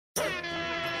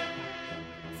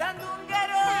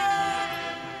Sandunguero,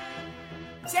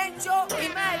 Chencho y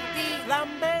Malti.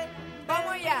 Lambe,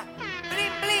 vamos allá.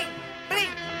 Blin, blin, blin.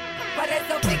 Por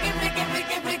eso friki, friki,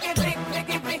 friki, friki, friki,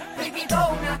 friki, friki,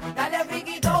 frikitona. Dale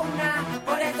frikitona.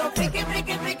 Por eso friki,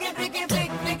 friki, friki, friki, friki,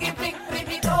 friki, friki,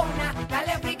 frikitona.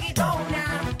 Dale frikitona.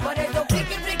 Por eso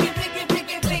friki, friki, friki,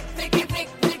 friki, friki, friki, friki,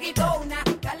 frikitona.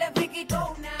 Dale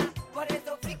frikitona. Por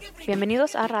eso friki, friki.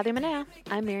 Bienvenidos a Radio Menea.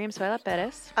 I'm Miriam Suela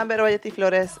Perez. I'm Vero Valletti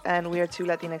Flores, and we are two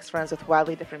Latinx friends with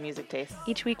wildly different music tastes.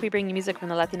 Each week we bring you music from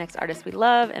the Latinx artists we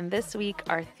love, and this week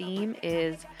our theme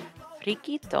is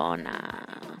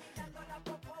Frikitona.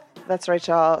 That's right,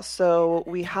 y'all. So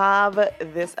we have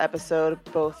this episode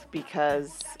both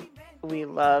because we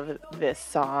love this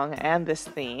song and this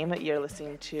theme. You're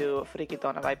listening to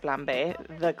Frikitona by Plan B,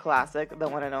 the classic, the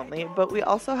one and only. But we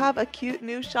also have a cute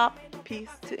new shop piece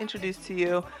to introduce to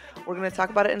you. We're going to talk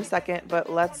about it in a second, but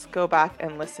let's go back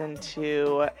and listen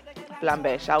to Plan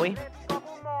B, shall we?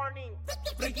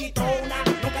 Frikitona,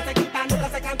 nunca se quita, nunca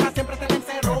se canta, siempre te la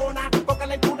encerrona. Con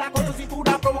calentura, con su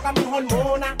cintura, provoca mis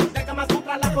hormonas. De Kama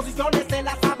Sutra, las posiciones se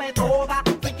las sabe toda.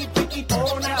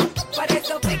 Frikitona. Por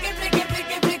eso friki, friki,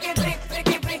 friki, friki, friki,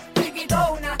 friki, friki,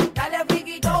 frikitona. Dale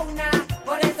frikitona.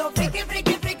 Por eso friki,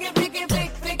 friki, friki, friki, friki,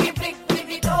 friki, friki,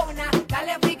 frikitona.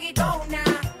 Dale frikitona.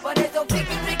 Por eso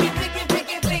friki, friki, friki,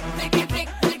 friki, friki, friki, friki,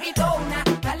 frikitona.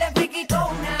 Dale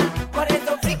frikitona. Por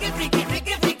eso friki, friki,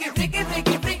 friki, friki, friki,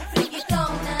 friki, friki,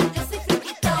 frikitona. Yo soy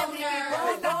frikitona.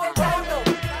 Me estás tentando,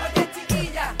 oye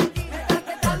chiquilla. Me estás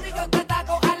tentando y yo te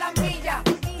ataco a la milla.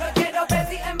 Yo quiero ver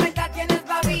si en verdad tienes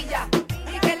babilla.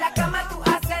 Y que en la cama tú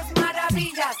haces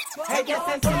maravillas. Ella es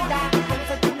sencilla, como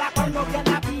se chula cuando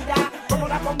viene la vida. Como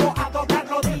la pongo a doblar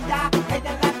rodillas.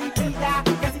 Ella es la titilla,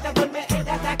 que si te duerme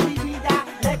ella te activida.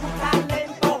 Le gusta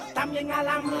lento, también a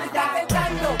la Me estás milla.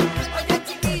 tentando, oye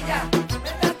chiquilla. Me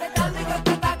estás tentando y yo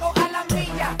te ataco a la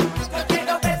milla. Yo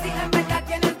quiero ver si en verdad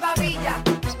tienes babilla.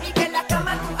 Y que en la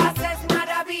cama tú haces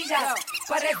maravillas.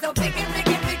 Por eso friki,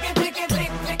 friki, friki, friki,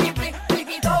 friki, friki, friki,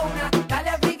 frikitona.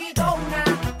 Dale frikitona.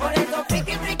 Por eso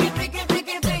friki, friki, friki,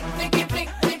 friki, friki, friki,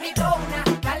 friki, frikitona.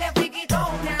 Dale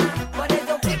frikitona. Por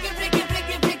eso friki, friki,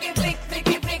 friki, friki, friki,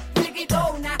 friki, friki,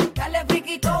 frikitona. Dale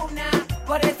frikitona.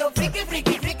 Por eso friki,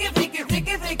 friki, friki, friki,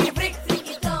 friki, friki, friki,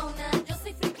 frikitona. Yo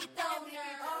soy frikitona.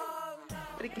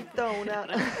 Frikitona.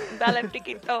 Dale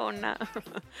Frikitona.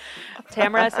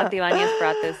 Tamara Santibanez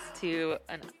brought this to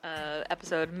an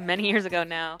episode many years ago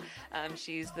now.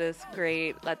 She's this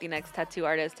great Latinx tattoo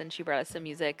artist, and she brought us some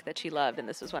music that she loved, and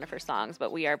this was one of her songs.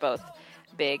 But we are both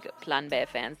big Plan B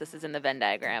fans. This is in the Venn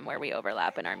diagram where we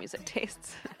overlap in our music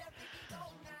tastes.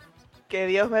 Que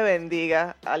Dios me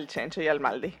bendiga al Chencho y al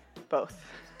Maldi, both.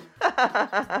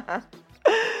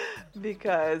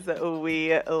 Because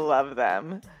we love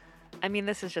them. I mean,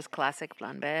 this is just classic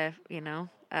Plan B, you know?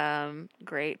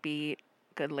 Great beat,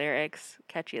 good lyrics,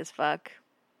 catchy as fuck.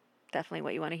 Definitely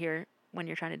what you want to hear when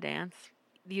you're trying to dance.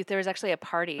 There was actually a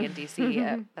party in D.C.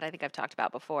 that I think I've talked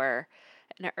about before,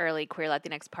 an early queer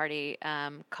Latinx party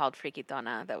called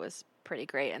Frikitona that was pretty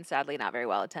great and sadly not very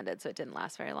well attended, so it didn't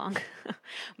last very long.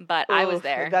 But I was Oof,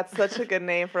 there. That's such a good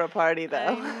name for a party, though.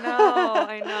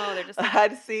 I know. They're just like,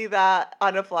 I'd see that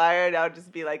on a flyer and I would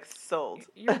just be like, sold.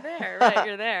 you're there, right?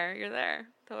 You're there.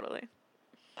 Totally.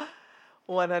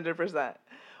 100%.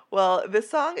 Well, this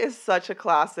song is such a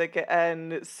classic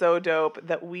and so dope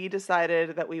that we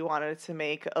decided that we wanted to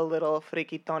make a little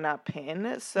Frikitona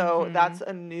pin. So that's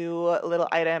a new little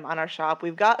item on our shop.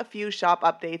 We've got a few shop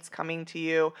updates coming to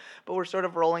you, but we're sort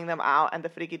of rolling them out. And the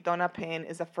Frikitona pin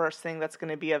is the first thing that's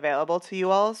going to be available to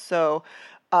you all. So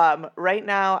right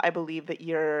now, I believe that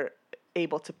you're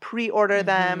able to pre-order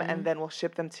them, and then we'll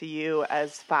ship them to you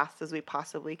as fast as we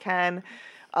possibly can.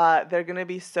 They're going to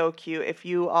be so cute. If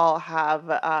you all have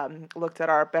looked at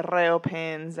our Perreo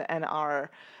pins and our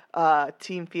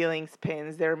Team Feelings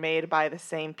pins, they're made by the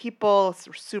same people,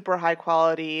 super high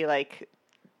quality, like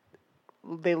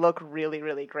they look really,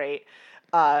 really great.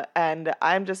 And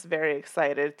I'm just very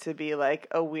excited to be like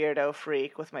a weirdo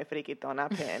freak with my Frikitona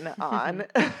pin on.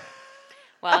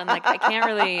 Well, and like I can't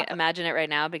really imagine it right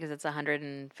now because it's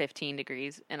 115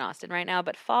 degrees in Austin right now,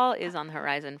 but fall is on the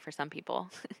horizon for some people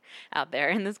out there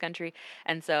in this country.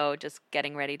 And so just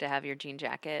getting ready to have your jean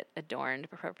jacket adorned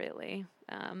appropriately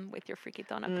with your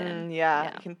Frikitona pin.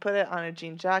 Yeah, you can put it on a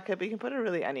jean jacket, but you can put it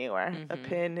really anywhere. A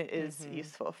pin is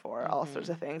useful for all sorts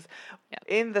of things. Yep.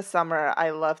 In the summer,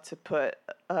 I love to put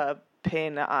a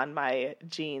pin on my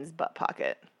jeans butt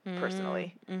pocket,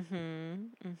 personally.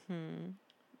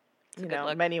 You know,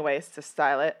 look. many ways to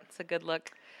style it. It's a good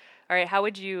look. All right, how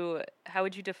would you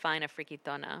define a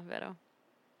Frikitona, Vero?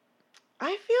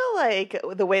 I feel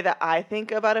like the way that I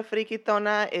think about a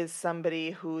friquitona is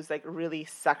somebody who's like really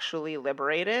sexually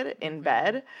liberated in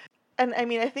bed. And I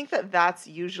mean, I think that that's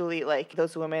usually like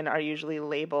those women are usually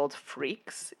labeled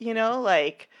freaks, you know,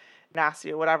 like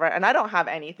nasty or whatever. And I don't have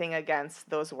anything against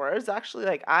those words. Actually,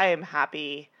 like I am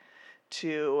happy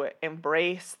to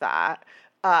embrace that.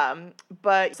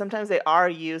 But sometimes they are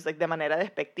used like de manera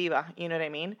despectiva, you know what I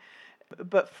mean?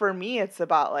 But for me, it's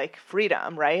about like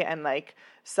freedom, right? And like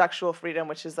sexual freedom,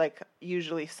 which is like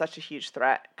usually such a huge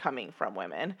threat coming from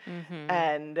women.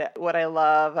 And what I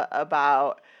love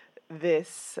about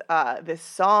this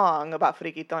song about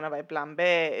Friquitona by Plan B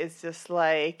is just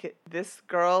like this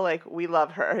girl, like we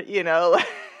love her, you know,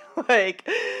 like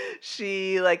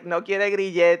she like no quiere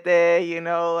grillete, you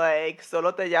know, like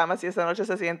solo te llama si esa noche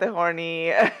se siente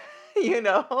horny, you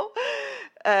know,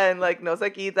 and like no se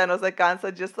quita, no se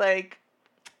cansa, just like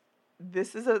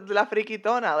this is la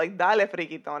friquitona, like dale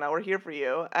friquitona, we're here for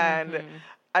you. And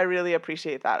I really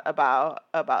appreciate that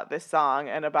about this song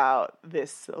and about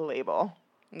this label.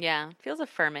 Yeah, feels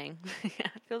affirming. Yeah,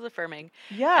 feels affirming.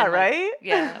 Yeah, And, like, right?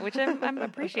 yeah, which I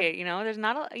appreciate. You know, there's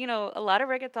not a lot of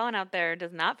reggaeton out there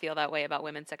does not feel that way about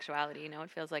women's sexuality. You know, it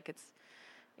feels like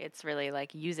it's really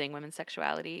like using women's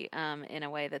sexuality in a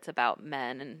way that's about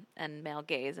men and male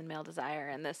gaze and male desire.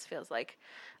 And this feels like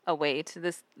a way to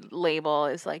this label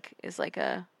is like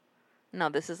a no,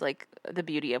 this is like the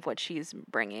beauty of what she's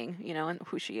bringing, you know, and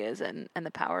who she is and the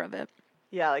power of it.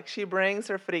 Yeah, like she brings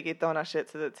her friquitona shit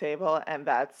to the table, and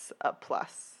that's a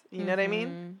plus. You know what I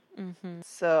mean?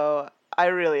 So I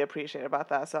really appreciate about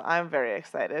that. So I'm very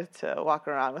excited to walk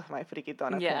around with my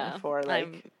friquitona pin for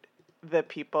like the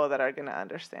people that are gonna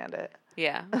understand it.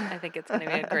 Yeah, I think it's gonna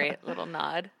be a great little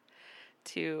nod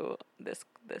to this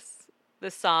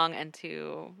song and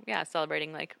to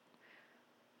celebrating like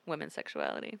women's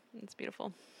sexuality. It's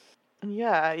beautiful.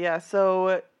 Yeah.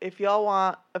 So if y'all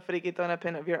want a friquitona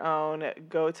pin of your own,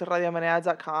 go to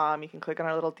radiomenea.com. You can click on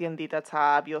our little tiendita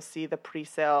tab. You'll see the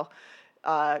pre-sale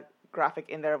graphic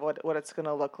in there of what it's going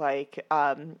to look like.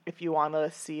 If you want to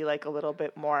see like a little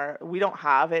bit more, we don't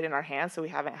have it in our hands, so we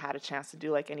haven't had a chance to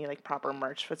do like any like proper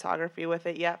merch photography with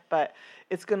it yet, but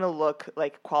it's going to look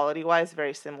like quality-wise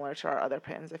very similar to our other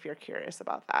pins if you're curious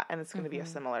about that. And it's going to be a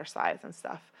similar size and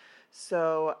stuff.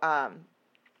 So,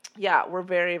 yeah, we're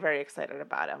very, very excited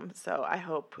about them. So I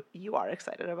hope you are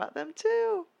excited about them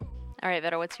too. All right,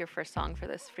 Vero, what's your first song for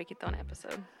this Friquitona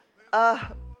episode?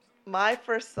 My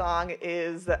first song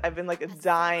is, I've been like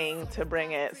dying to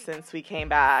bring it since we came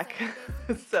back.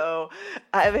 So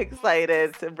I'm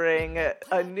excited to bring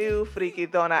a new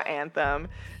Friquitona anthem.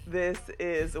 This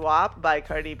is WAP by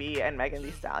Cardi B and Megan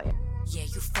Thee Stallion. Yeah,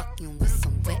 you fucking with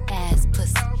some wet ass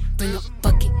pussy. Bring a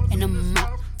bucket and a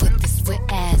mop for this wet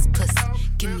ass pussy.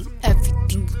 Give me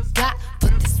everything you got for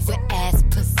this wet ass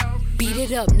pussy. Beat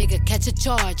it up, nigga, catch a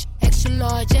charge. Extra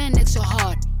large and extra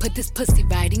hard. Put this pussy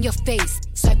right in your face.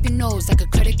 Swipe your nose like a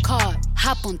credit card.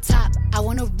 Hop on top, I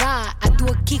wanna ride. I do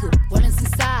a giggle, what is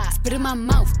inside? Spit in my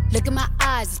mouth, look in my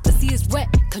eyes. This pussy is wet,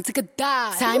 come take a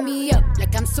dive. Tie me up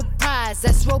like I'm surprised.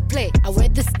 That's roleplay, I wear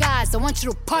disguise. I want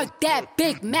you to park that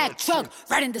Big Mac truck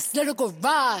right in this little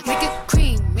garage. Make it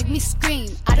cream, make me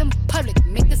scream. Out in public,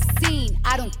 make a scene.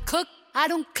 I don't cook, I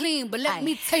don't clean, but let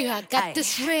me tell you, I got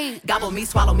this ring. Gobble me,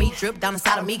 swallow me, drip down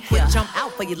inside of me. Quick jump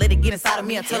out for you, let it get inside of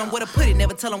me. I tell them where to put it,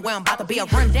 never tell them where I'm about to be. I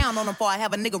run down on them before I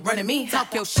have a nigga running me.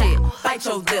 Talk your shit, bite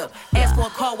your lip. Ask for a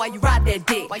call while you ride that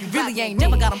dick. You really ain't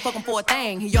never got him fucking for a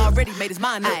thing. He already made his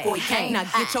mind up before he came. Now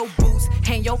get your boots,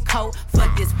 hang your coat for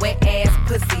this wet ass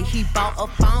pussy. He bought a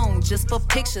phone just for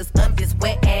pictures of this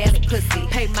wet ass pussy.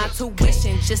 Pay my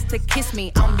tuition just to kiss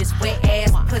me on this wet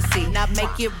ass pussy. Now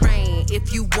make it rain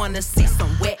if you wanna see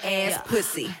some wet ass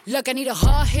pussy. Look, I need a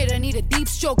hard hit, I need a deep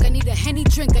stroke, I need a Henny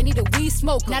drink, I need a weed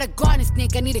smoke. Not a garden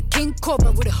snake, I need a king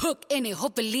cobra with a hook in it,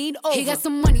 hope it lean over. He got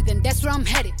some money, then that's where I'm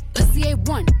headed. Pussy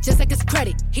A1, just like his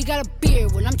credit. He got a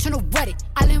beard, well I'm tryna wet it.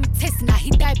 I let him taste it, now he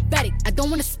diabetic. I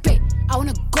don't wanna spit, I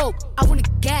wanna go, I wanna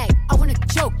gag, I wanna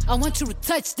choke. I want you to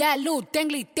touch that little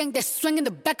dangly thing that's swinging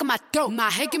the back of my throat. My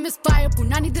head can misfire,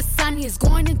 Punani the sunny is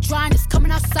going and drying, it's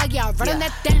coming outside. Yeah, I run on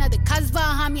that thing, the cuz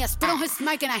behind me. I spit on his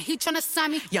mic and he tryna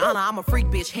sign me. Your Honor, I'm a freak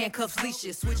bitch, handcuffs,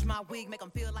 leashes. Switch my wig, make him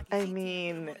feel like I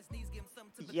mean,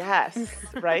 yes,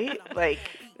 right? Like,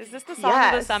 Is this the song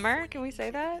of the summer? Can we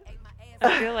say that?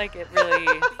 I feel like it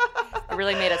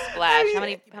really made a splash.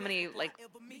 How many like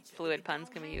fluid puns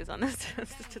can we use on this?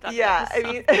 To talk yeah, about this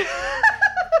I mean,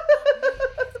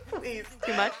 please,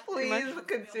 Too much? please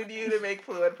continue to make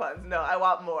fluid puns. No, I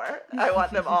want more. I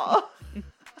want them all.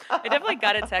 I definitely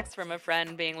got a text from a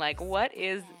friend being like, "What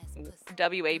is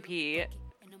WAP?"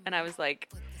 And I was like,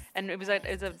 And it was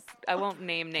I won't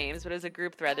name names, but it was a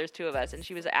group thread. There's two of us, and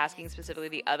she was asking specifically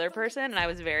the other person, and I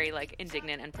was very like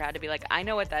indignant and proud to be like, I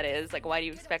know what that is. Like, why do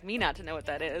you expect me not to know what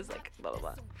that is? Like, blah blah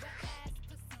blah.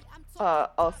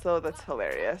 Also, that's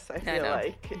hilarious. I feel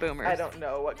like Boomers. I don't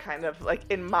know what kind of like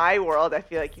in my world. I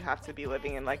feel like you have to be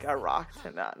living in like Iraq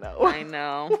to not know. I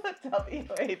know. what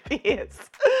WAP is.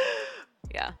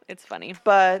 Yeah, it's funny.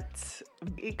 But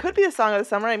it could be a song of the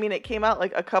summer. I mean, it came out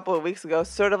like a couple of weeks ago,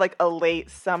 sort of like a late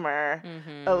summer,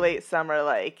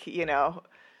 like, you know,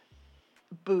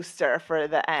 booster for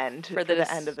the end, for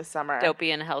the end of the summer.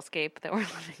 Dystopian hellscape that we're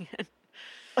living in.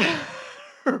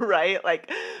 Right? Like,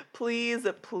 please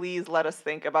let us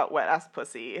think about wet ass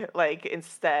pussy, like,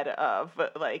 instead of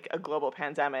like a global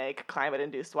pandemic,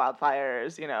 climate-induced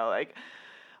wildfires, you know, like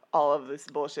all of this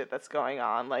bullshit that's going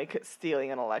on, like stealing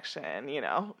an election, you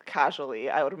know, casually.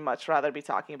 I would much rather be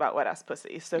talking about wet ass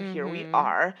pussy. So here we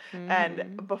are.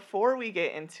 And before we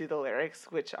get into the lyrics,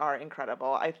 which are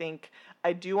incredible, I think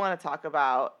I do want to talk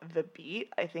about the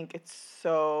beat. I think it's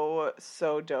so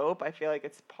dope. I feel like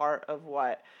it's part of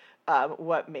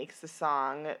what makes the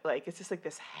song, like, it's just like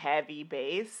this heavy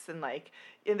bass, and like,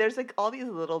 and there's like all these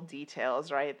little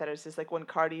details, right, that is just like when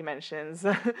Cardi mentions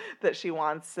that she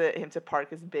wants him to park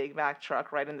his Big Mac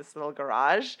truck right in this little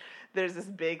garage, there's this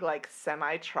big like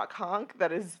semi truck honk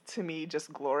that is to me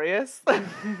just glorious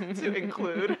to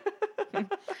include. You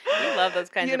love those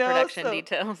kinds of production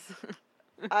details.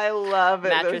 I love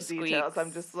Mattress those details. squeaks.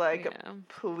 I'm just like,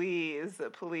 please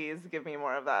give me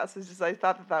more of that. So it's just, I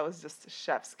thought that was just a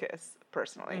chef's kiss,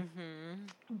 personally.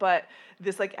 But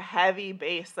this like heavy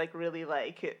bass, like really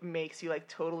like it makes you like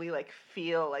totally like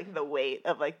feel like the weight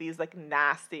of like these like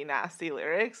nasty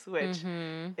lyrics, which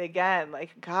again,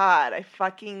 like, God, I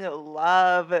fucking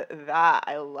love that.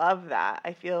 I love that.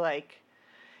 I feel like,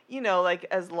 you know, like,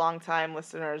 as longtime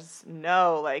listeners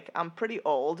know, like, I'm pretty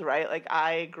old, right? Like,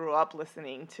 I grew up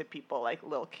listening to people like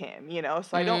Lil' Kim, you know?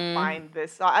 So I don't find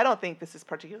this, I don't think this is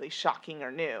particularly shocking or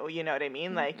new, you know what I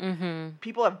mean? Like,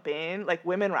 people have been, like,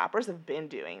 women rappers have been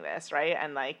doing this, right?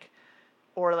 And, like,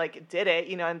 or, like, did it,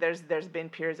 you know? And there's been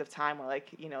periods of time where, like,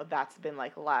 you know, that's been,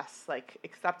 like, less, like,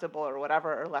 acceptable or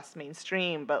whatever, or less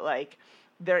mainstream. But, like,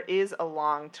 there is a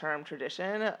long-term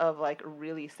tradition of, like,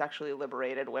 really sexually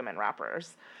liberated women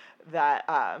rappers that,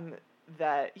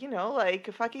 you know,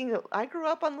 like, fucking, I grew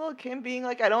up on Lil' Kim being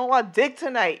like, I don't want dick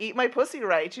tonight, eat my pussy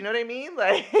right, you know what I mean?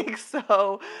 Like,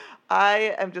 so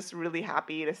I am just really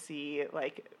happy to see,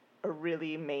 like, a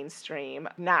really mainstream,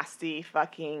 nasty,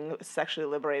 fucking sexually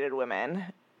liberated women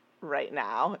right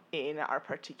now in our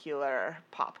particular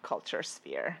pop culture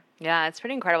sphere. Yeah, it's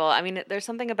pretty incredible. I mean, there's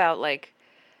something about, like,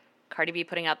 Cardi B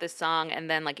putting out this song and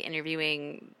then, like,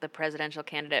 interviewing the presidential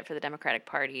candidate for the Democratic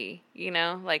Party, you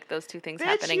know? Like, those two things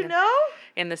happening you know?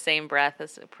 in the same breath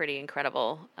is a pretty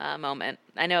incredible moment.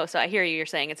 I know, so I hear you're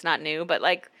saying it's not new, but,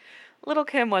 like, Lil'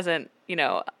 Kim wasn't, you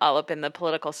know, all up in the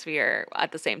political sphere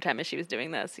at the same time as she was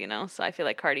doing this, you know? So I feel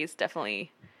like Cardi's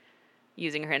definitely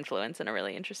using her influence in a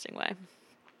really interesting way.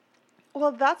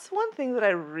 Well, that's one thing that I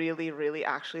really, really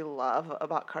actually love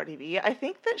about Cardi B. I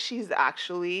think that she's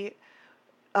actually...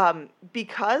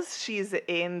 because she's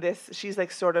in this, she's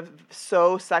like sort of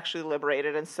so sexually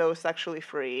liberated and so sexually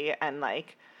free and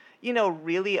like, you know,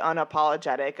 really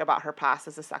unapologetic about her past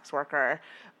as a sex worker.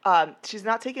 She's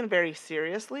not taken very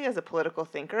seriously as a political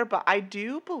thinker, but I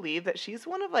do believe that she's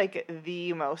one of like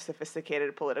the most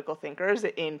sophisticated political thinkers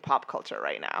in pop culture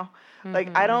right now.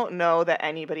 Like, I don't know that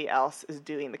anybody else is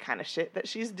doing the kind of shit that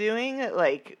she's doing,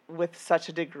 like, with such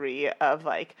a degree of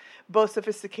like both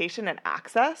sophistication and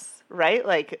access, right?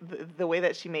 Like the way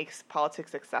that she makes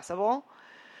politics accessible.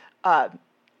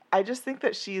 I just think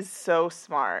that she's so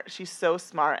smart. She's so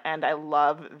smart, and I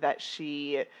love that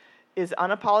she is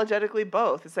unapologetically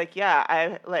both. It's like, yeah,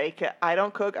 I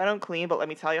don't cook, I don't clean, but let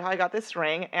me tell you how I got this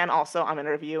ring, and also I'm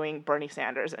interviewing Bernie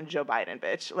Sanders and Joe Biden,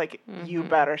 bitch. Like, you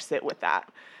better sit with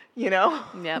that, you know?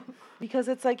 Yep. Because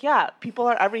it's like, yeah, people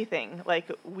are everything.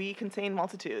 Like, we contain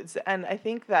multitudes, and I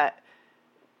think that,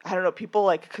 I don't know, people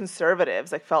like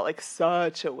conservatives like felt like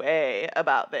such a way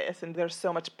about this, and there's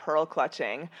so much pearl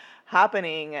clutching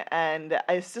happening, and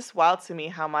it's just wild to me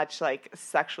how much like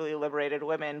sexually liberated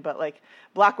women, but like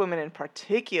Black women in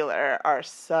particular, are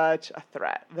such a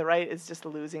threat. The right is just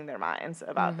losing their minds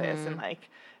about this and like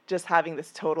just having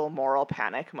this total moral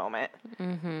panic moment.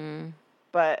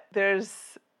 But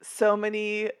there's so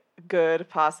many good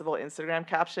possible Instagram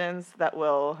captions that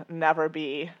will never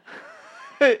be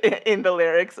in the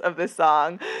lyrics of this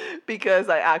song because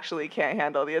I actually can't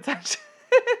handle the attention.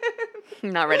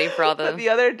 Not ready for all But the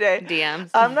other day, DMs.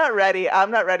 I'm not ready.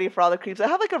 I'm not ready for all the creeps. I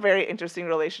have like a very interesting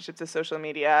relationship to social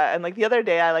media. And like the other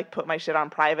day, I like put my shit on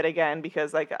private again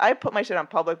because like I put my shit on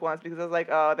public once because I was like,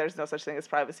 oh, there's no such thing as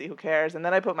privacy. Who cares? And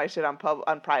then I put my shit on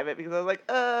private because I was like,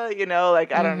 you know,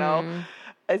 like I don't know.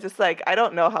 It's just like I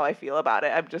don't know how I feel about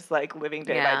it. I'm just like living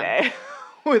day by day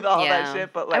with all that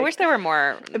shit. But like, I wish there were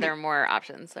more. There were more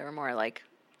options. There were more like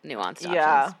nuanced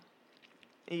options.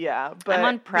 Yeah, but I'm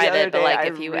on the other private, but day, like I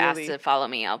if you ask to follow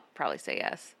me, I'll probably say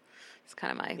yes. It's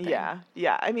kind of my thing.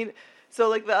 Yeah. I mean, so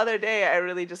like the other day, I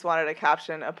really just wanted to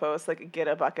caption a post like "get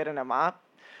a bucket and a mop,"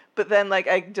 but then like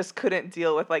I just couldn't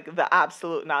deal with like the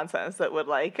absolute nonsense that would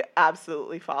like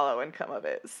absolutely follow and come of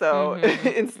it. So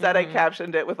instead, I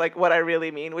captioned it with like what I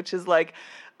really mean, which is like,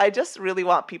 I just really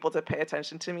want people to pay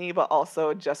attention to me, but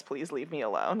also just please leave me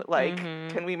alone. Like,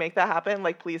 can we make that happen?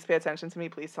 Like, please pay attention to me.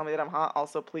 Please tell me that I'm hot.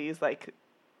 Also, please like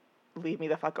leave me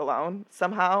the fuck alone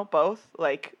somehow, both.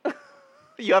 Like,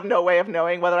 you have no way of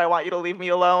knowing whether I want you to leave me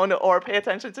alone or pay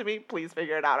attention to me. Please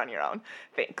figure it out on your own.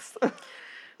 Thanks.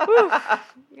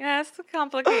 Yeah, it's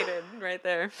complicated right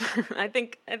there. I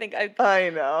think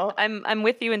I know. I'm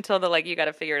with you until the like you got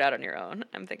to figure it out on your own.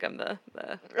 I'm the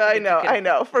I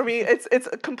know. For me, it's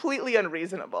completely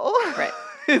unreasonable. Right.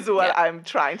 Is what I'm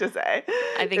trying to say.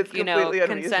 I think it's completely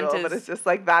unreasonable, but it's just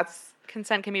like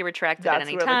consent can be retracted at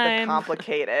any where, time. Like, the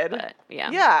complicated. But,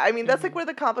 yeah. Yeah, I mean, that's like where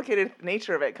the complicated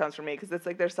nature of it comes from me, because it's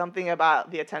like there's something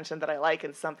about the attention that I like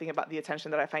and something about the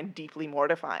attention that I find deeply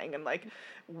mortifying. And like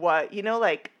what, you know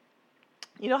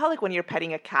how like when you're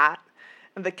petting a cat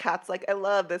and the cat's like, I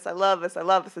love this, I love this, I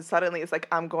love this. And suddenly it's like,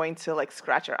 I'm going to like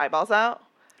scratch your eyeballs out.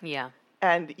 Yeah.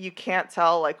 And you can't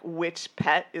tell like which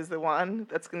pet is the one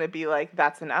that's going to be like,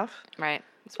 that's enough. Right.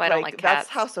 That's why I don't like cats. That's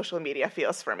how social media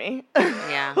feels for me.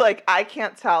 Yeah. Like, I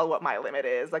can't tell what my limit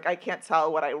is. Like, I can't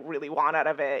tell what I really want out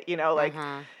of it. You know, like,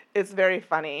 it's very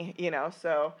funny, you know,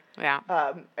 so. Yeah.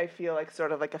 I feel like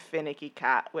sort of like a finicky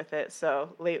cat with it.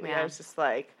 So lately I was just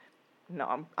like,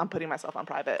 no, I'm putting myself on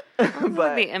private. But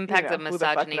like the impact of misogyny, who the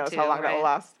fuck knows too, how long that will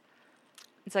last.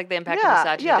 It's like the impact of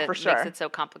misogyny that for sure. makes it so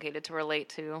complicated to relate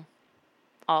to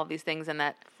all of these things, and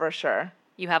that for sure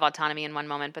you have autonomy in one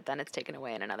moment, but then it's taken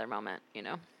away in another moment, you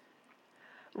know?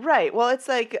 Right. Well, it's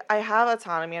like I have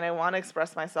autonomy and I want to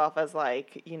express myself as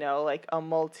like, you know, like a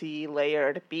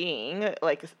multi-layered being,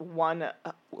 like one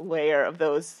layer of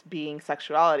those being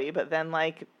sexuality, but then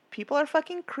like people are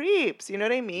fucking creeps, you know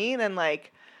what I mean? And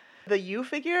like the you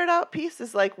figure it out piece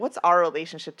is like, what's our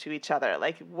relationship to each other?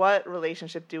 Like, what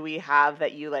relationship do we have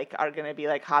that you like are going to be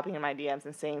like hopping in my DMs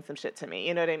and saying some shit to me?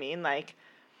 You know what I mean? Like,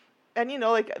 and, you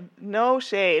know, like, no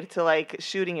shade to, like,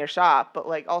 shooting your shot, but,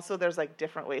 like, also there's, like,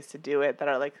 different ways to do it that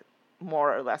are, like,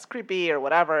 more or less creepy or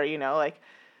whatever, you know, like,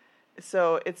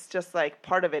 so it's just, like,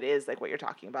 part of it is, like, what you're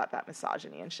talking about, that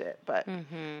misogyny and shit, but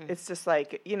it's just,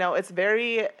 like, you know, it's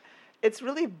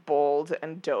really bold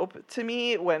and dope to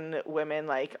me when women,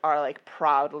 like, are, like,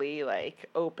 proudly, like,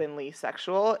 openly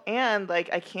sexual, and, like,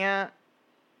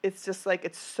 it's just, like,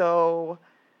 it's so...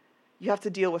 You have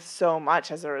to deal with so much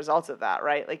as a result of that,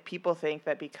 right? Like, people think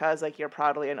that because, like, you're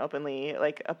proudly and openly,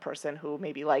 like, a person who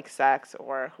maybe likes sex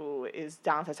or who is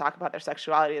down to talk about their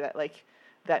sexuality, that, like,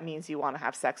 that means you want to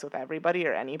have sex with everybody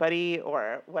or anybody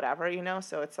or whatever, you know?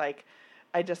 So it's, like,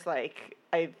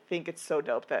 I think it's so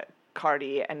dope that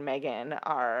Cardi and Megan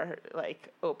are, like,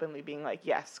 openly being like,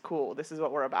 yes, cool, this is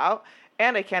what we're about.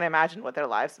 And I can't imagine what their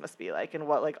lives must be like and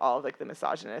what, like, all of, like, the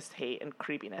misogynist hate and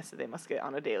creepiness that they must get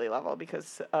on a daily level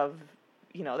because of,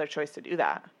 you know, their choice to do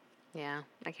that. Yeah,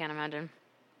 I can't imagine.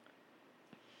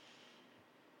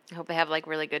 I hope they have, like,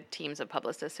 really good teams of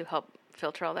publicists who help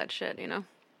filter all that shit, you know?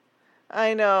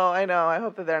 I know. I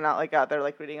hope that they're not, like, out there,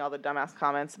 like, reading all the dumbass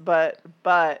comments. But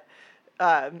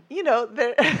you know,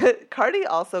 Cardi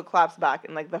also claps back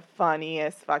in, like, the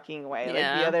funniest fucking way. Yeah.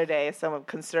 Like, the other day, some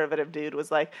conservative dude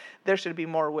was like, there should be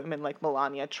more women like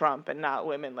Melania Trump and not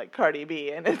women like Cardi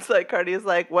B. And it's like, Cardi is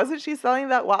like, wasn't she selling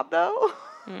that WAP, though?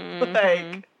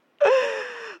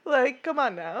 Like, come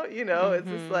on now, you know, it's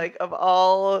just like, of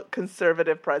all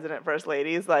conservative president first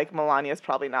ladies, like, Melania's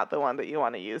probably not the one that you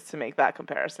want to use to make that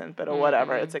comparison, but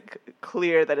whatever, it's like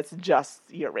clear that it's just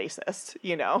you're racist,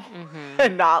 you know,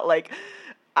 and not like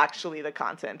actually the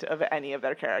content of any of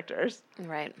their characters.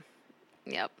 Right.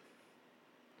 Yep.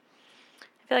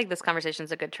 I feel like this conversation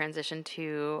is a good transition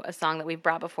to a song that we've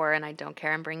brought before, and I don't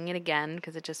care, I'm bringing it again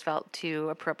because it just felt too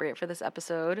appropriate for this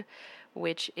episode,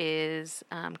 which is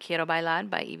Quiero Bailar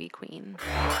by Ivy Queen.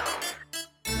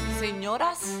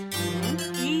 Señoras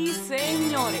y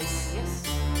señores,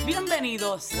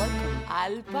 bienvenidos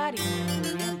al party.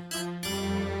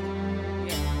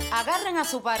 Bien. Agarren a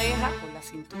su pareja por la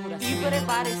cintura y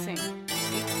prepárense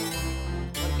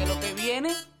Porque lo que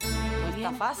viene no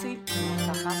está fácil. No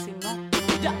está fácil, ¿no?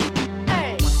 Ya.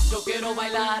 Ey. Yo quiero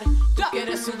bailar, tú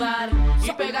quieres sudar y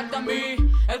pegarte a mí,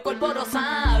 el cuerpo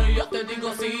rosar. Yo te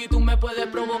digo si tú me puedes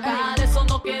provocar. Eso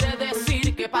no quiere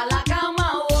decir que pa' la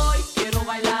cama voy. Quiero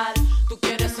bailar, tú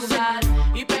quieres sudar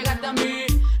y pegarte a mí,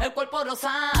 el cuerpo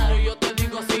rosar. Yo te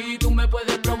digo si tú me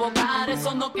puedes provocar.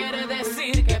 Eso no quiere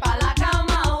decir que pa' la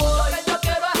cama voy. Lo que yo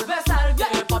quiero es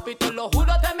besarte, papi, te lo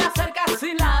juro, te me acercas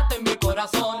y late en mi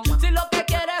corazón. Si lo que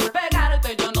quieres es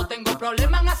pegarte, yo no tengo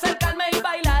problema en acercarme y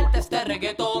bailarte este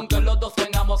reggaetón. Que los dos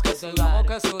tengamos que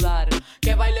sudar,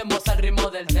 que bailemos al ritmo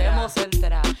del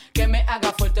tra, que me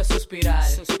haga fuerte suspirar,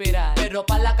 pero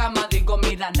pa' la cama digo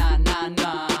mira na,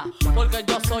 porque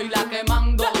yo soy la que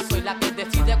mando, soy la que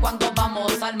decide cuando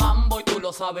vamos al mambo y tú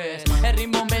lo sabes, el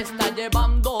ritmo me está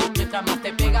llevando, mientras más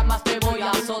te pega más te voy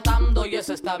azotando y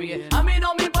eso está bien. A mí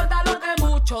no me importa lo que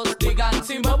muchos digan,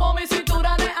 si muevo mi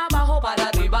cintura de abajo para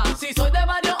arriba, si soy de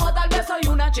barrio o tal vez soy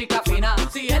una chica fina,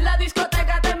 si en la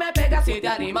discoteca te me pegas y te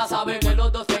animas, saben que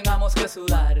los dos tengamos que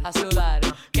sudar,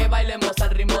 que bailemos al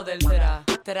ritmo del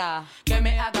tra, que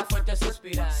me haga fuerte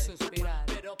suspirar,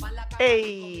 pero pa' la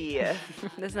Hey,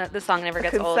 This song never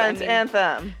gets old. consent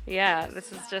anthem. Yeah,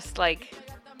 this is just like,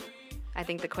 I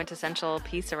think the quintessential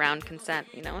piece around consent.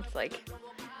 You know, it's like,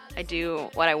 I do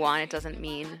what I want. It doesn't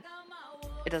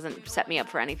set me up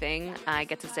for anything. I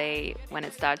get to say when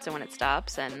it starts and when it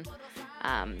stops, and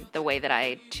the way that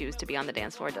I choose to be on the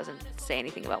dance floor doesn't say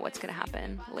anything about what's going to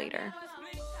happen later.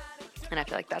 And I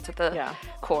feel like that's at the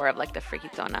core of like the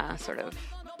frikitona sort of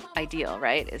ideal,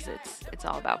 right? Is it's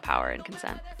all about power and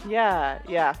consent.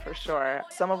 Yeah, for sure.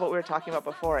 Some of what we were talking about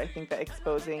before, I think that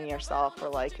exposing yourself or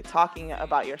like talking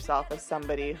about yourself as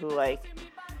somebody who like,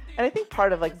 and I think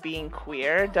part of like being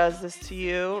queer does this to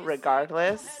you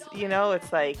regardless, you know,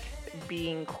 it's like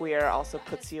being queer also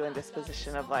puts you in this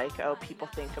position of like, oh, people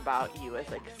think about you as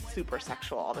like super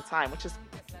sexual all the time, which is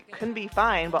can be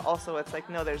fine, but also it's like,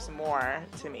 no, there's more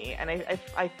to me. And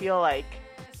I feel like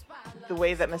the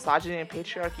way that misogyny and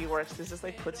patriarchy works is just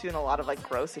like puts you in a lot of like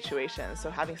gross situations.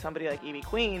 So having somebody like Ivy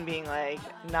Queen being like,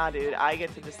 nah, dude, I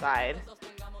get to decide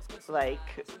like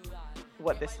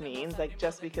what this means. Like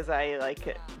just because I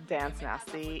like dance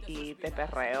nasty y te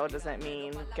perreo doesn't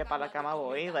mean que pa la cama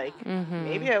voy. Like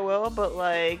maybe I will, but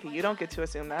like you don't get to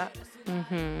assume that.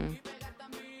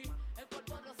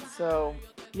 So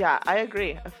yeah, I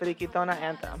agree. A frikitona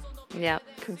anthem. Yeah.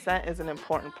 Consent is an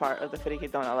important part of the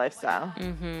frikitona lifestyle.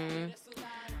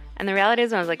 And the reality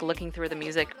is, when I was like looking through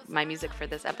my music for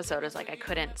this episode, is like I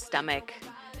couldn't stomach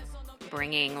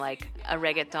bringing like a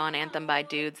reggaeton anthem by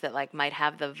dudes that like might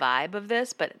have the vibe of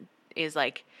this, but is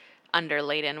like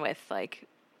underladen with like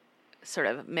sort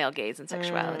of male gaze and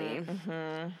sexuality.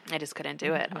 I just couldn't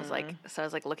do it. I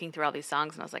was like looking through all these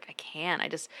songs and I was like, I can't.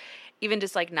 Even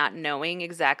just like not knowing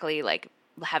exactly, like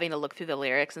having to look through the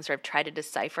lyrics and sort of try to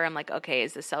decipher. I'm like, okay,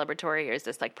 is this celebratory or is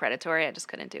this like predatory? I just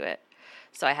couldn't do it.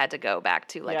 So I had to go back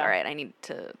to like, all right,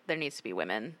 there needs to be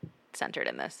women centered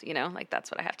in this, you know, like that's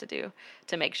what I have to do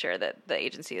to make sure that the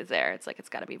agency is there. It's like, it's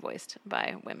got to be voiced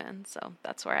by women. So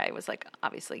that's where I was like,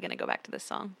 obviously going to go back to this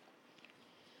song.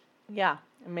 Yeah,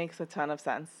 it makes a ton of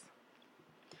sense.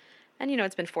 And, you know,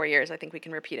 it's been 4 years. I think we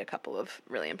can repeat a couple of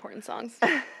really important songs.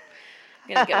 I'm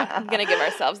going to give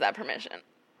ourselves that permission.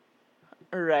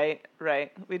 Right.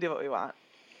 We do what we want.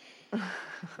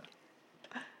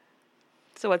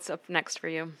 So what's up next for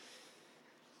you?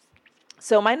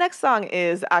 So my next song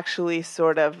is actually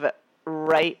sort of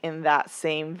right in that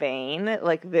same vein,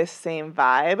 like this same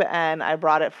vibe, and I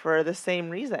brought it for the same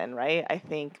reason, right? I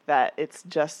think that it's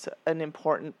just an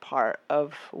important part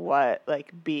of what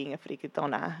like being a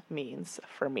frikitona means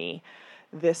for me.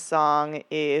 This song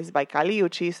is by Kali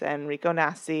Uchis and Rico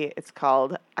Nasty. It's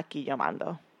called Aquí Yo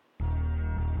Mando.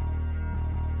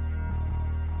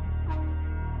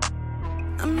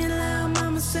 A mi lado,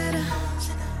 mamacita,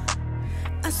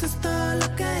 haces todo lo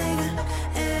que diga.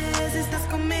 Si estás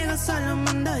conmigo, solo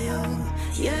mando yo.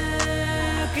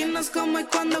 Yeah, aquí no es como y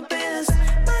cuando pides,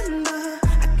 mando.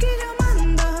 Aquí yo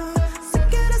mando. Si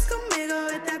quieres conmigo,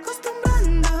 vete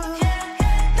acostumbrando.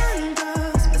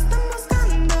 Tantos me están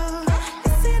buscando. Y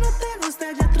si no te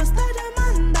gusta, ya otro está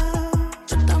llamando.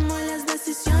 Yo tomo las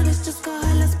decisiones, yo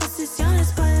escojo las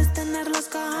posiciones. Puedes tener los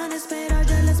cojones, pero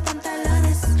yo los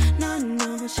pantalones.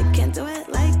 No, she can't do it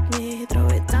like me. Throw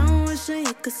it down, wishing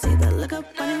you could see the look up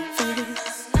on your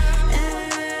face.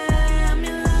 A mi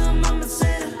lado,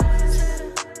 mamacita,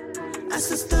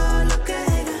 haces todo lo que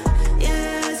diga.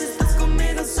 Yeah, si estás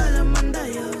conmigo, solo mando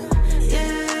yo.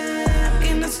 Yeah,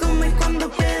 aquí no es como y cuando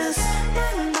pides,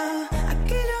 mando.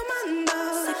 Aquí yo mando.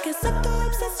 Sé que soy tu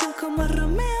obsesión como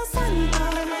Romeo Santos.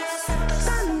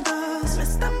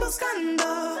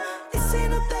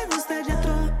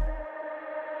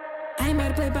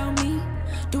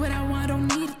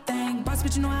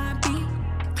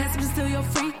 still your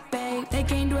freak, babe. They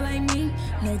can't do it like me.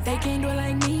 No, they can't do it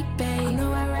like me, babe. I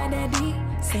know I ride that deep.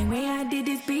 Same way I did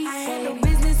this beat. I handle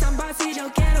business, I'm bossy. Yo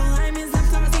quiero diamonds, I'm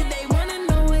saucy. They wanna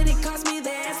know what it cost me. De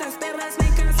esas perras me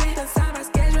cansé. Tú sabes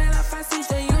que yo era fácil.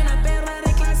 Soy una perra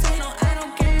de clase. No, I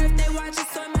don't care if they watch it.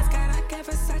 Soy más cara que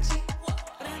Versace.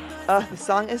 The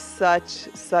song is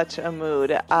such a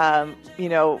mood. You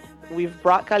know, we've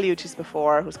brought Caliuchis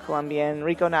before, who's Colombian.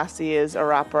 Rico Nasty is a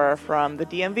rapper from the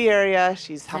DMV area.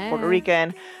 She's half Puerto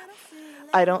Rican.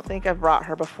 I don't think I've brought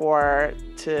her before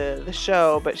to the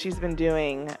show, but she's been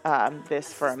doing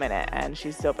this for a minute, and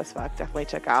she's dope as fuck. Definitely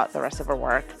check out the rest of her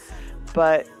work.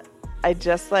 But I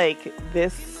just like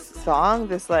this song,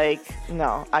 this like,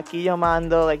 no, aquí yo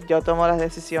mando, like yo tomo las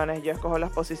decisiones, yo escojo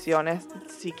las posiciones.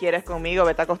 Si quieres conmigo,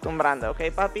 vete acostumbrando,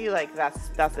 okay, papi? Like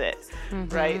that's it,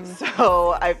 right?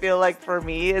 So I feel like for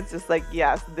me, it's just like,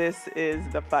 yes, this is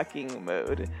the fucking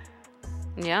mood.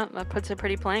 Yeah, that puts it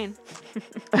pretty plain.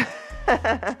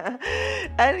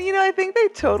 And you know, I think they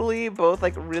totally both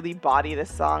like really body this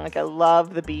song. Like I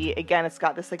love the beat. Again, it's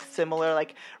got this like similar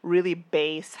like really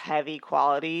bass heavy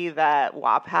quality that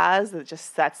WAP has that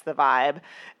just sets the vibe,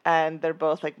 and they're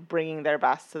both like bringing their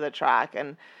best to the track.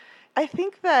 And I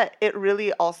think that it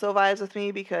really also vibes with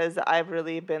me because I've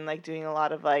really been like doing a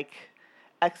lot of like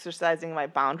exercising my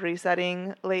boundary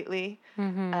setting lately.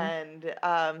 And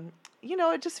you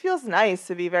know, it just feels nice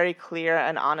to be very clear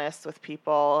and honest with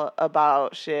people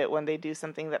about shit when they do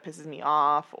something that pisses me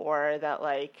off, or that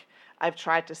like I've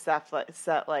tried to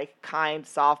set like kind,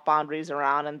 soft boundaries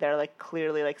around, and they're like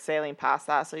clearly like sailing past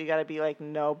that. So you got to be like,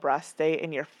 no, bruh, stay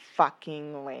in your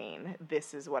fucking lane.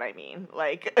 This is what I mean.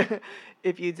 Like,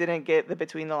 if you didn't get the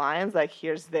between the lines, like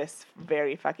here's this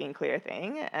very fucking clear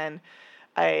thing. And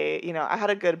I had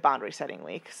a good boundary setting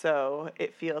week, so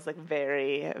it feels like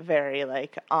very, very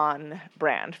like on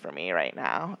brand for me right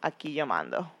now. Aquí yo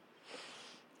mando.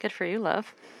 Good for you,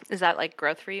 love. Is that like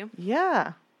growth for you?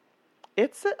 Yeah,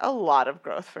 it's a lot of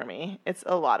growth for me. I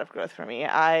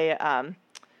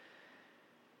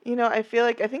feel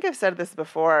like, I think I've said this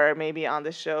before, maybe on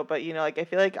this show, but, you know, like, I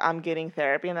feel like I'm getting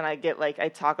therapy, and then I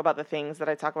talk about the things that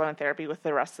I talk about in therapy with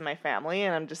the rest of my family,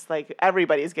 and I'm just like,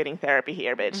 everybody's getting therapy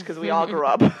here, bitch, because we all grew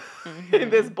up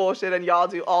in this bullshit, and y'all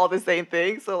do all the same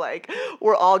things, so, like,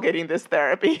 we're all getting this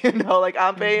therapy, you know, like,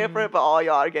 I'm paying for it, but all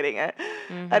y'all are getting it.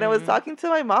 And I was talking to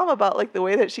my mom about, like, the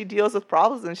way that she deals with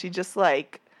problems, and she just,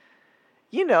 like,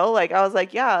 you know, like, I was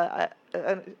like, yeah,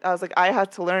 I was like, I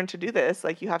had to learn to do this.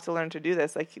 Like, you have to learn to do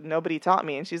this. Like, nobody taught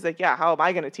me. And she's like, yeah, how am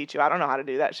I going to teach you? I don't know how to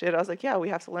do that shit. I was like, yeah, we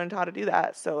have to learn how to do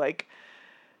that. So, like,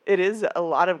 it is a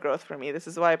lot of growth for me. This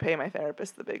is why I pay my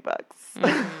therapist the big bucks.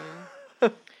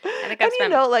 And, you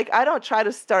know, like, I don't try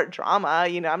to start drama.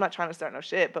 You know, I'm not trying to start no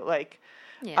shit. But, like,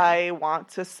 I want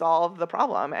to solve the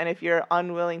problem. And if you're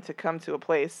unwilling to come to a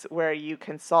place where you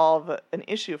can solve an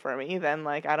issue for me, then,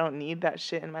 like, I don't need that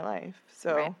shit in my life.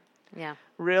 So... Right. Yeah.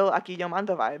 Real Aquí yo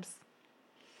mando vibes.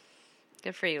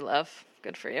 Good for you, love.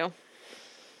 Good for you.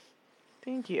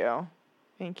 Thank you.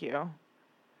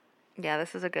 Yeah,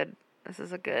 this is a good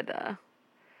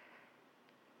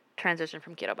transition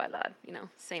from Quiero Bailar. You know,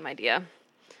 same idea.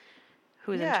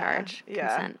 Who's in charge?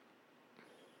 Consent.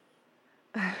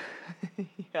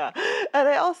 Yeah. And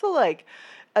I also like,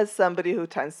 as somebody who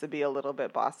tends to be a little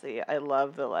bit bossy, I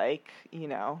love the, like, you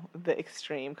know, the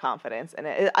extreme confidence.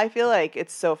 And I feel like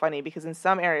it's so funny because in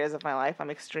some areas of my life, I'm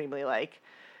extremely, like,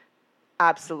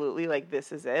 absolutely, like,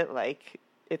 this is it. Like,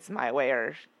 it's my way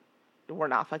or we're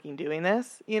not fucking doing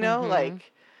this, you know?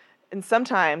 Like, and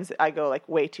sometimes I go, like,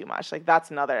 way too much. Like,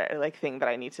 that's another, like, thing that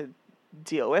I need to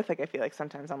deal with. Like, I feel like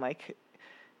sometimes I'm, like...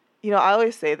 You know, I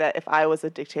always say that if I was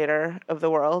a dictator of the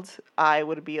world, I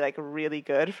would be, like, really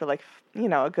good for, like, you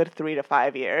know, a good 3 to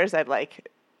 5 years. I'd, like,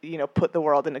 you know, put the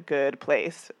world in a good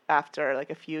place after, like,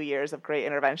 a few years of great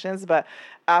interventions. But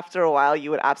after a while,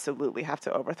 you would absolutely have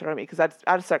to overthrow me because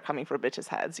I'd start coming for bitches'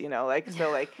 heads, you know? Like,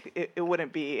 so, like, it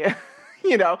wouldn't be,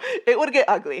 you know, it would get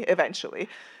ugly eventually.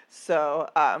 So,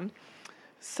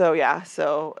 yeah,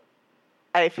 so...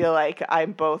 I feel like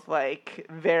I'm both, like,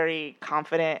 very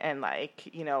confident and,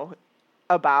 like, you know,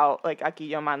 about, like, aquí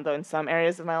yo mando in some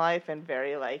areas of my life and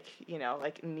very, like, you know,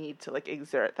 like, need to, like,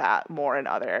 exert that more in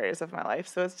other areas of my life.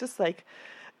 So it's just, like,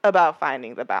 about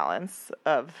finding the balance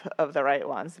of the right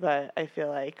ones. But I feel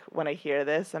like when I hear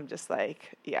this, I'm just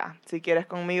like, yeah, si quieres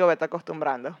conmigo, vete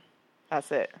acostumbrando.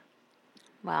 That's it.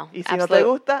 Wow. Y si no te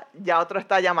gusta, ya otro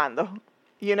está llamando.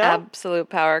 You know? Absolute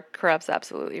power corrupts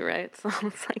absolutely, right? So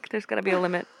it's like there's got to be a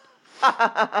limit.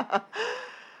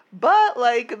 But,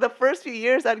 like, the first few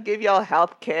years, I'd give y'all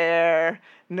health care.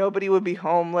 Nobody would be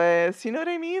homeless. You know what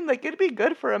I mean? Like, it'd be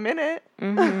good for a minute.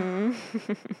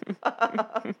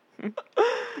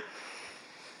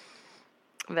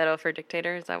 Veto for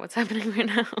dictator? Is that what's happening right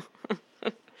now?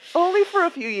 Only for a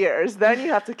few years. Then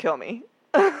you have to kill me.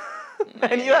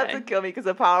 And you have to kill me because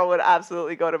the power would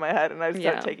absolutely go to my head and I'd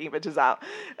start taking bitches out.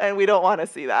 And we don't want to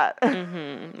see that.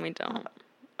 We don't.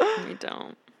 We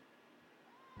don't.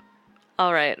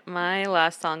 All right. My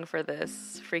last song for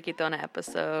this Freakytona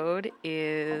episode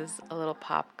is a little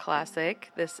pop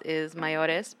classic. This is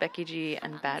Mayores, Becky G,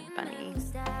 and Bad Bunny.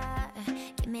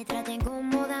 Que me traten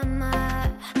como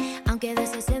dama, aunque a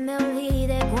veces se me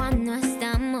olvide cuando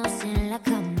estamos en la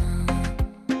cama.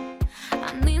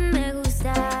 A mí me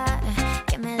gusta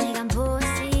que me digan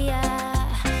poesía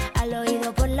al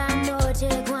oído por la noche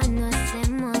cuando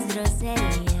hacemos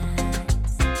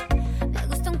groserías. Me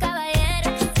gusta un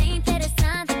caballero que sea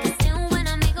interesante, que sea un buen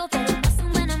amigo pero más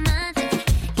un buen amante,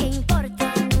 que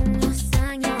importan unos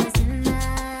años de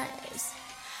más.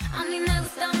 A mí me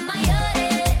gustan mayores.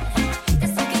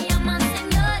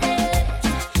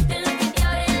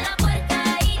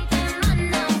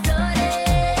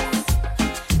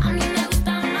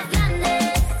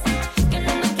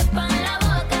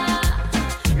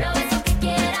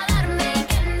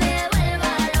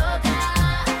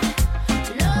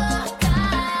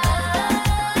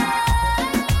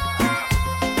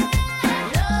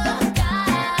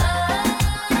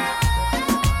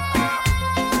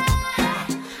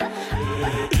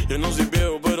 Yo no soy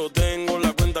viejo, pero tengo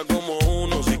la cuenta como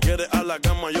uno. Si quieres a la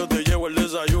cama, yo te llevo el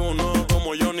desayuno.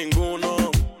 Como yo ninguno,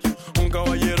 un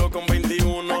caballero con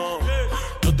 21.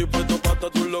 Yo estoy puesto para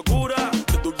tu locura.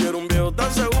 Que tú quieres un viejo tan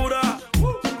segura.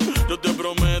 Yo te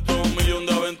prometo 1,000,000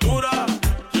 de aventuras.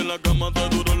 Y en la cama te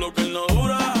duro lo que él no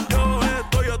dura. Yo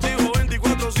estoy activo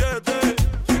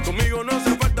 24/7. Conmigo no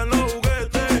se faltan los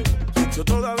juguetes. Yo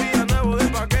todavía nuevo de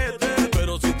paquete.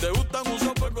 Pero si te gustan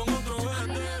uso pues con otro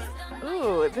gente.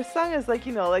 Ooh, this song is like,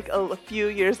 you know, like a few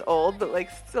years old, but like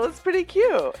still it's pretty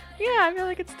cute. Yeah, I feel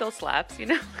like it still slaps, you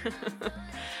know?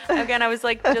 Again, I was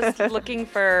like just looking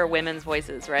for women's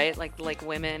voices, right? Like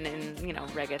women in, you know,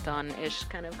 reggaeton-ish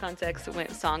kind of context,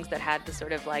 songs that had the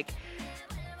sort of like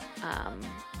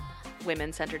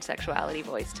women-centered sexuality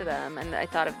voice to them. And I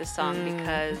thought of this song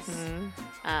because,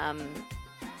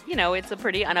 you know, it's a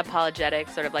pretty unapologetic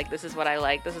sort of like, this is what I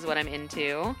like, this is what I'm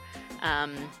into.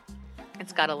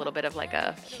 It's got a little bit of like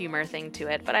a humor thing to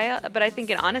it, but I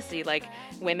think in honesty, like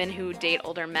women who date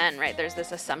older men, right? There's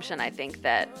this assumption, I think,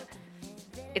 that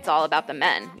it's all about the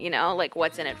men, you know, like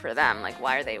what's in it for them? Like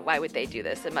why would they do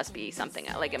this? It must be something,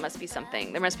 like there must be some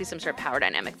sort of power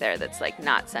dynamic there that's like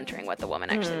not centering what the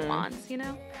woman actually wants, you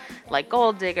know? Like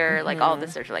gold digger, like all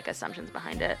this sort of like assumptions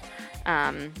behind it.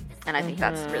 And I think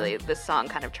that's really, this song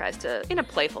kind of tries to, in a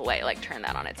playful way, like turn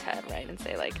that on its head, right? And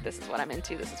say like, this is what I'm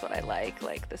into, this is what I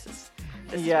like this is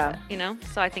what, you know?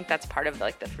 So I think that's part of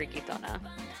like the Freakytona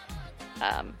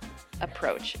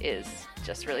approach, is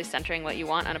just really centering what you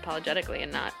want unapologetically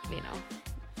and not, you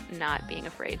know, not being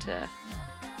afraid to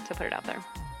put it out there.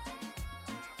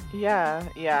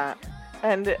 Yeah.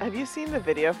 And have you seen the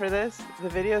video for this? The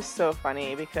video is so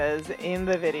funny because in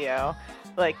the video,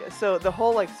 like, so the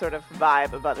whole like sort of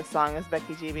vibe about the song is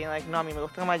Becky G being like, no, a mí me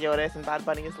gustan mayores, and Bad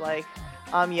Bunny is like,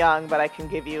 I'm young, but I can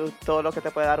give you todo lo que te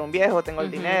puede dar un viejo, tengo el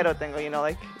dinero, tengo, you know,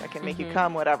 like, I can make you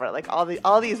come, whatever. Like, all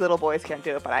these little boys can't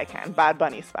do it, but I can. Bad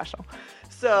Bunny special.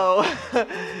 So,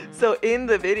 so in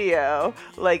the video,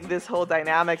 like, this whole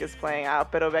dynamic is playing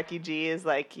out, pero Becky G is,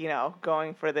 like, you know,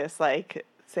 going for this, like,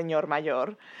 señor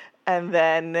mayor. And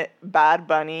then Bad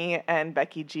Bunny and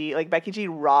Becky G, like, Becky G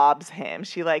robs him.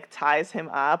 She, like, ties him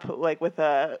up, like, with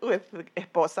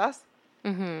esposas.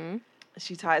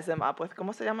 She ties him up with,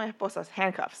 ¿cómo se llama esposas?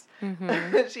 Handcuffs.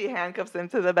 She handcuffs him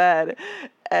to the bed.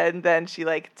 And then she,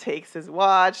 like, takes his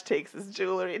watch, takes his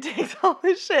jewelry, takes all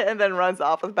his shit, and then runs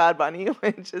off with Bad Bunny,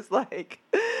 which is, like,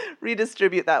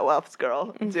 redistribute that wealth,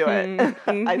 girl. Do it.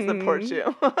 I support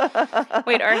you.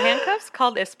 Wait, are handcuffs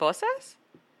called esposas?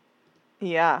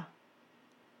 Yeah.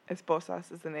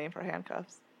 Esposas is the name for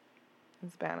handcuffs in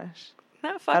Spanish.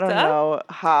 That fucked I don't know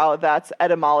how that's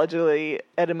etymologically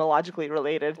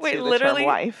related to the term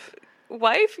wife.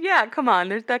 Wife? Yeah, come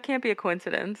on. That can't be a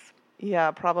coincidence.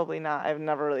 Yeah, probably not. I've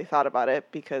never really thought about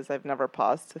it because I've never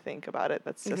paused to think about it.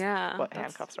 That's just what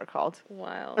handcuffs are called.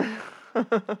 Wild.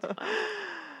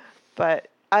 But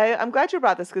I'm glad you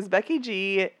brought this because Becky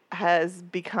G has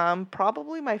become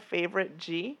probably my favorite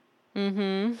G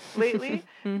lately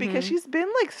because she's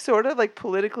been like sort of like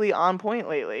politically on point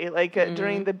lately. Like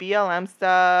during the BLM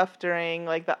stuff, during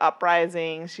like the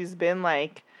uprisings, she's been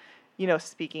like, you know,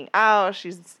 speaking out.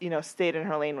 She's, you know, stayed in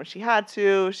her lane when she had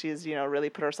to. She's, you know, really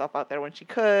put herself out there when she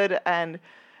could. And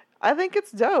I think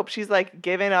it's dope. She's like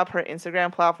giving up her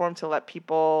Instagram platform to let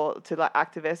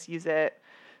activists use it.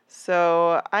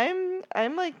 So I'm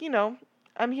like,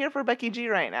 I'm here for Becky G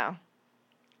right now.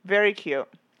 Very cute.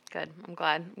 Good. I'm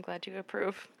glad you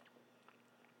approve.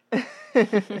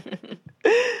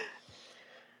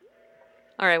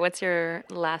 All right, what's your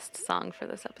last song for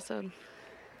this episode?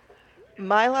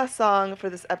 My last song for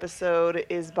this episode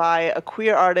is by a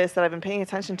queer artist that I've been paying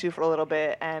attention to for a little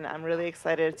bit, and I'm really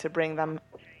excited to bring them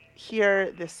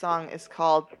here. This song is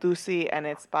called Tusi, and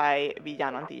it's by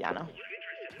Villano Antillano.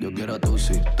 Yo quiero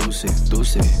Tusi, Tusi,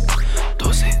 Tusi,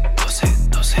 Tusi, Tusi,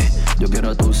 Tusi. Yo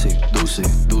quiero Tusi, Tusi,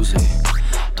 Tusi,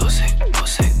 Tusi,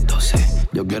 Tusi, Tusi.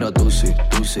 Yo quiero Tusi,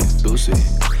 Tusi, Tusi,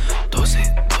 Tusi,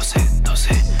 Tusi,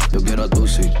 Tusi. Yo quiero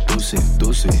Tusi, Tusi,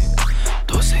 Tusi,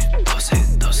 Tusi,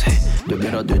 Tusi, Tusi. Yo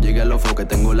llegué al ofo que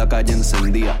tengo la calle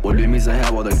encendida. Volví mi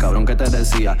cejabo del cabrón que te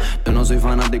decía. Yo no soy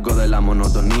fanático de la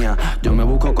monotonía. Yo me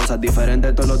busco cosas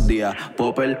diferentes todos los días.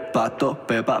 Popper, pasto,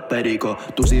 pepa, perico.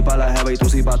 Tú sí pa' la jeva y tú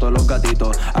sí pa' todos los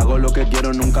gatitos. Hago lo que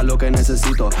quiero, nunca lo que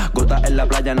necesito. Gotas en la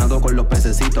playa, nado con los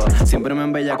pececitos. Siempre me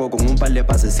embellaco con un par de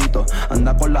pasecitos.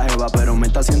 Anda por la jeva, pero me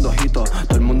está haciendo ojito.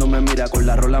 Todo el mundo me mira, con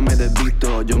la rola me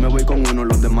desvisto. Yo me voy con uno,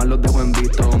 los demás los dejo en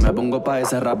visto. Me pongo pa'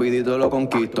 ese rapidito lo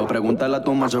conquisto. Pregúntale a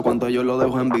tu macho cuánto yo lo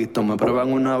dejo en visto. Me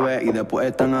prueban una vez y después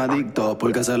están adictos.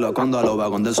 Porque se lo escondo a los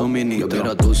vagón de suministro. Yo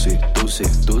quiero Tusi, Tusi,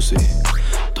 Tusi,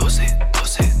 Tusi,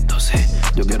 Tusi, Tusi.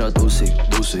 Yo quiero Tusi,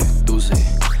 Tusi, Tusi,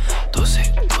 Tusi,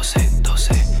 Tusi,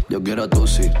 Tusi. Yo quiero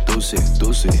Tusi, Tusi,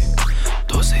 Tusi,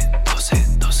 Tusi,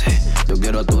 Tusi, Tusi. Yo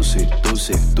quiero Tusi,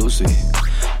 Tusi, Tusi,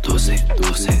 Tusi,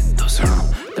 Tusi, Tusi.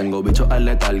 Tengo bichos al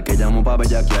letal que llamo pa'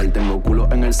 bellaquear. Tengo culo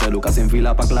en el celu, casi en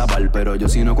fila pa' clavar. Pero yo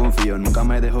sí no confío, nunca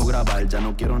me dejo grabar. Ya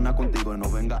no quiero nada contigo, no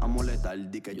venga a molestar.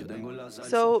 Di que yo tengo la salsa.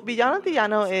 So Villano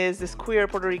Antillano is this queer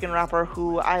Puerto Rican rapper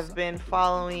who I've been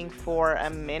following for a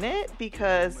minute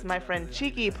because my friend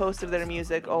Chiki posted their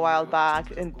music a while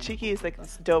back. And Chiki is like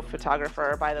this dope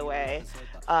photographer, by the way.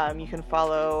 You can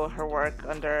follow her work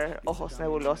under Ojos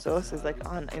Nebulosos, is like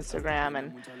on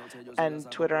Instagram and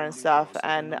Twitter and stuff.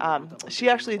 And she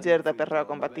actually did the Perreo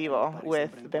Combativo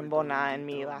with Bembona and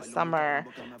me last summer,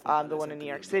 the one in New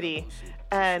York City.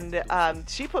 And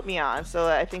she put me on, so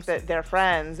I think that they're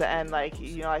friends. And I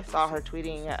saw her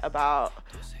tweeting about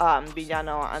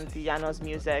Villano Antillano's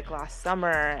music last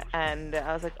summer, and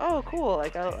I was like, oh, cool.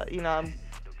 I'm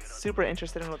super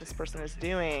interested in what this person is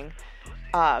doing.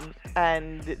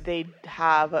 And they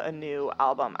have a new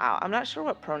album out. I'm not sure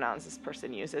what pronouns this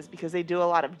person uses because they do a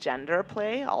lot of gender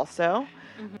play also.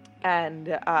 Mm-hmm.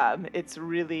 And it's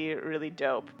really, really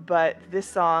dope. But this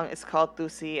song is called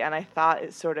Tusi, and I thought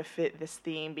it sort of fit this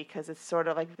theme because it's sort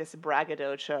of like this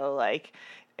braggadocio, like,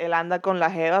 él anda con la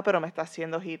jeva, pero me está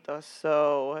haciendo ojitos.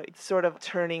 So it's sort of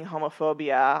turning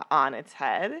homophobia on its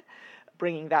head,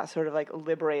 bringing that sort of like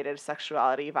liberated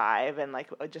sexuality vibe and like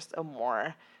just a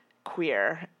more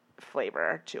queer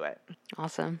flavor to it.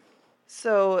 Awesome.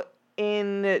 So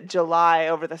in July,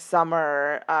 over the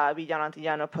summer, Villano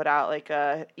Antillano put out like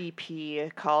a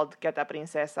EP called Quieta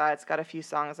Princesa. It's got a few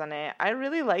songs on it. I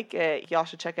really like it. Y'all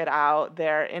should check it out.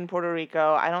 They're in Puerto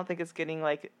Rico. I don't think it's getting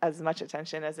like as much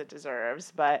attention as it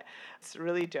deserves, but it's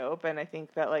really dope. And I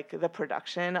think that like the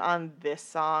production on this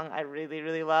song, I really,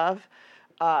 really love.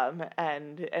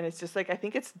 And it's just like, I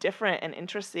think it's different and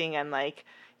interesting, and like,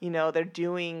 they're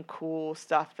doing cool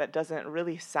stuff that doesn't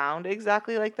really sound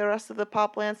exactly like the rest of the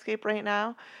pop landscape right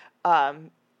now.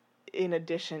 In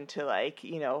addition to like,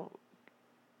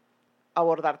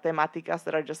 abordar temáticas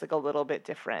that are just like a little bit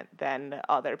different than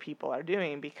other people are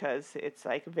doing because it's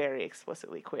like very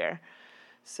explicitly queer.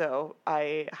 So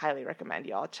I highly recommend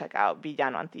y'all check out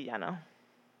Villano Antillano.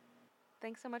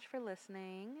 Thanks so much for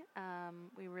listening.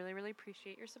 We really, really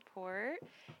appreciate your support.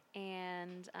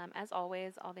 And as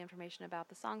always, all the information about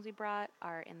the songs we brought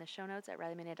are in the show notes at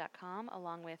RileyMania.com,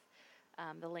 along with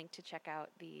the link to check out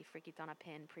the Friquitona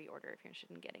pin pre-order if you're interested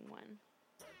in getting one.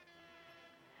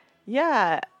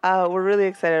 Yeah, we're really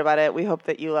excited about it. We hope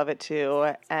that you love it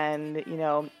too. And,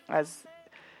 as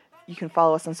you can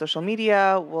follow us on social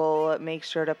media, we'll make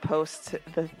sure to post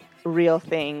the real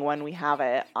thing when we have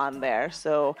it on there.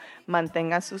 So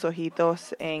mantengan sus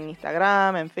ojitos en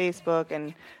Instagram and Facebook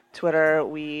and Twitter.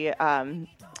 We're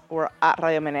at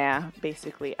Radio Menea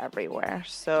basically everywhere.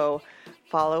 So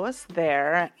follow us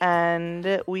there.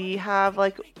 And we have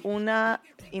like una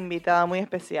invitada muy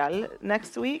especial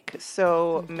next week.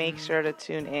 So make sure to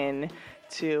tune in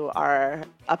to our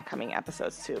upcoming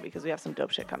episodes too, because we have some dope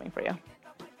shit coming for you.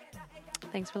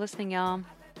 Thanks for listening, y'all.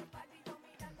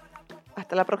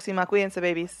 Hasta la próxima. Cuídense,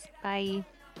 babies. Bye.